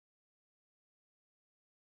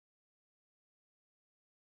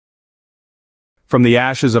From the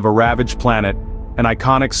ashes of a ravaged planet, an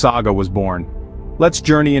iconic saga was born. Let's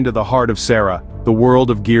journey into the heart of Sera, the world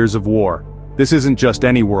of Gears of War. This isn't just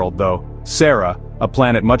any world though. Sera, a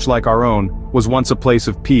planet much like our own, was once a place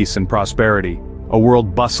of peace and prosperity. A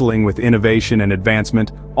world bustling with innovation and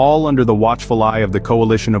advancement, all under the watchful eye of the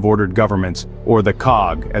Coalition of Ordered Governments, or the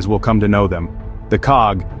COG as we'll come to know them. The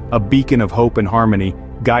COG, a beacon of hope and harmony,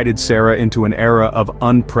 guided Sera into an era of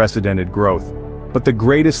unprecedented growth. But the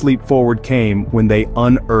greatest leap forward came when they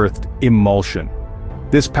unearthed emulsion.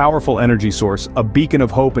 This powerful energy source, a beacon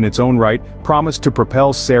of hope in its own right, promised to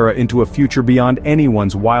propel Sera into a future beyond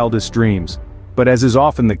anyone's wildest dreams. But as is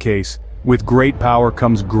often the case, with great power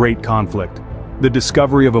comes great conflict. The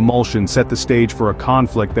discovery of emulsion set the stage for a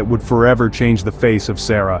conflict that would forever change the face of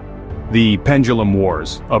Sera. The Pendulum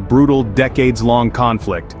Wars, a brutal, decades-long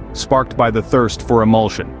conflict, sparked by the thirst for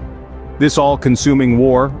emulsion. This all-consuming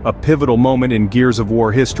war, a pivotal moment in Gears of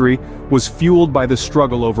War history, was fueled by the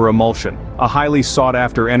struggle over emulsion, a highly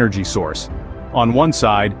sought-after energy source. On one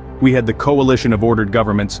side, we had the Coalition of Ordered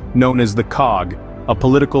Governments, known as the COG, a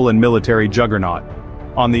political and military juggernaut.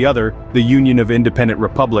 On the other, the Union of Independent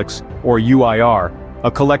Republics, or UIR,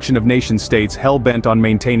 a collection of nation-states hell-bent on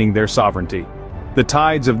maintaining their sovereignty. The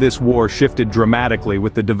tides of this war shifted dramatically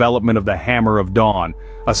with the development of the Hammer of Dawn,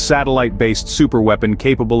 a satellite-based superweapon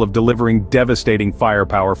capable of delivering devastating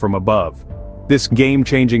firepower from above. This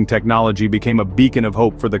game-changing technology became a beacon of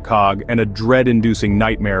hope for the COG and a dread-inducing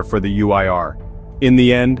nightmare for the UIR. In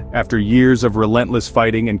the end, after years of relentless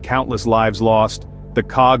fighting and countless lives lost, the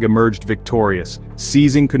COG emerged victorious,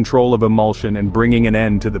 seizing control of emulsion and bringing an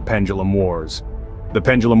end to the Pendulum Wars. The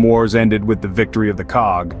Pendulum Wars ended with the victory of the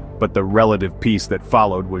COG, but the relative peace that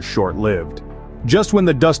followed was short-lived. Just when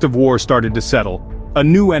the dust of war started to settle, a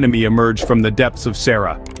new enemy emerged from the depths of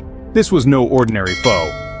Sera. This was no ordinary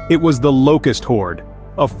foe. It was the Locust Horde,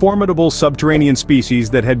 a formidable subterranean species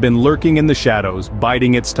that had been lurking in the shadows,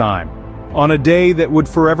 biding its time. On a day that would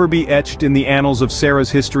forever be etched in the annals of Sera's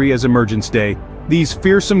history as Emergence Day, these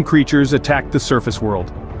fearsome creatures attacked the surface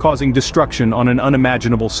world, causing destruction on an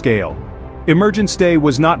unimaginable scale. Emergence Day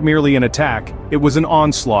was not merely an attack, it was an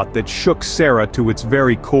onslaught that shook Sera to its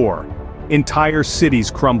very core. Entire cities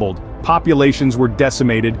crumbled, populations were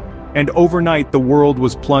decimated, and overnight the world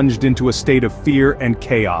was plunged into a state of fear and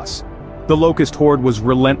chaos. The Locust Horde was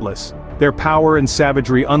relentless, their power and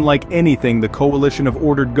savagery unlike anything the Coalition of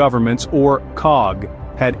Ordered Governments, or COG,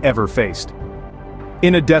 had ever faced.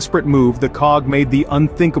 In a desperate move, the COG made the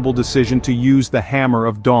unthinkable decision to use the Hammer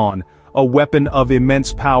of Dawn, a weapon of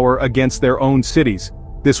immense power against their own cities.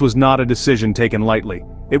 This was not a decision taken lightly.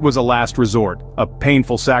 It was a last resort, a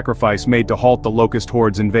painful sacrifice made to halt the Locust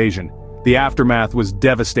Horde's invasion. The aftermath was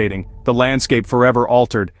devastating, the landscape forever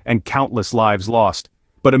altered, and countless lives lost.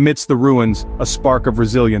 But amidst the ruins, a spark of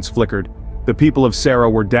resilience flickered. The people of Sera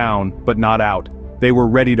were down, but not out. They were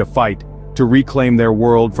ready to fight, to reclaim their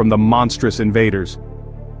world from the monstrous invaders.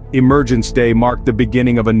 Emergence Day marked the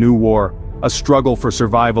beginning of a new war, a struggle for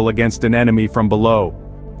survival against an enemy from below.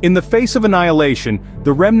 In the face of annihilation,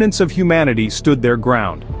 the remnants of humanity stood their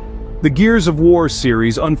ground. The Gears of War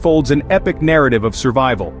series unfolds an epic narrative of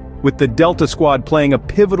survival, with the Delta Squad playing a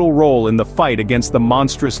pivotal role in the fight against the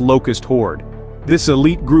monstrous Locust Horde. This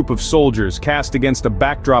elite group of soldiers cast against a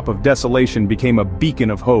backdrop of desolation became a beacon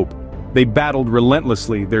of hope. They battled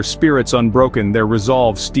relentlessly, their spirits unbroken, their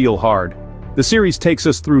resolve steel-hard. The series takes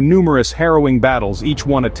us through numerous harrowing battles, each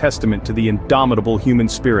one a testament to the indomitable human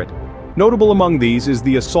spirit. Notable among these is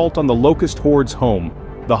the assault on the Locust Horde's home,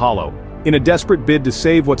 the Hollow. In a desperate bid to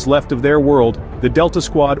save what's left of their world, the Delta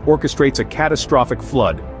Squad orchestrates a catastrophic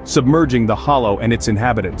flood, submerging the Hollow and its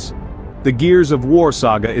inhabitants. The Gears of War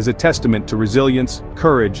saga is a testament to resilience,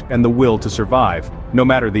 courage, and the will to survive, no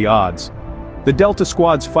matter the odds. The Delta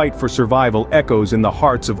Squad's fight for survival echoes in the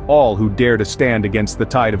hearts of all who dare to stand against the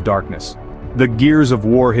tide of darkness. The Gears of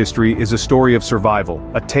War history is a story of survival,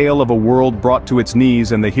 a tale of a world brought to its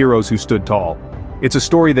knees and the heroes who stood tall. It's a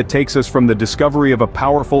story that takes us from the discovery of a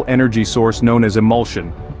powerful energy source known as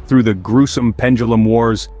emulsion, through the gruesome Pendulum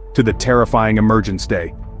Wars, to the terrifying Emergence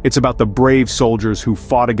Day. It's about the brave soldiers who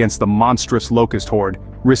fought against the monstrous Locust Horde,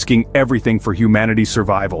 risking everything for humanity's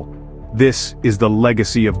survival. This is the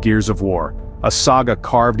legacy of Gears of War, a saga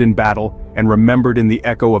carved in battle and remembered in the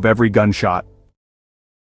echo of every gunshot.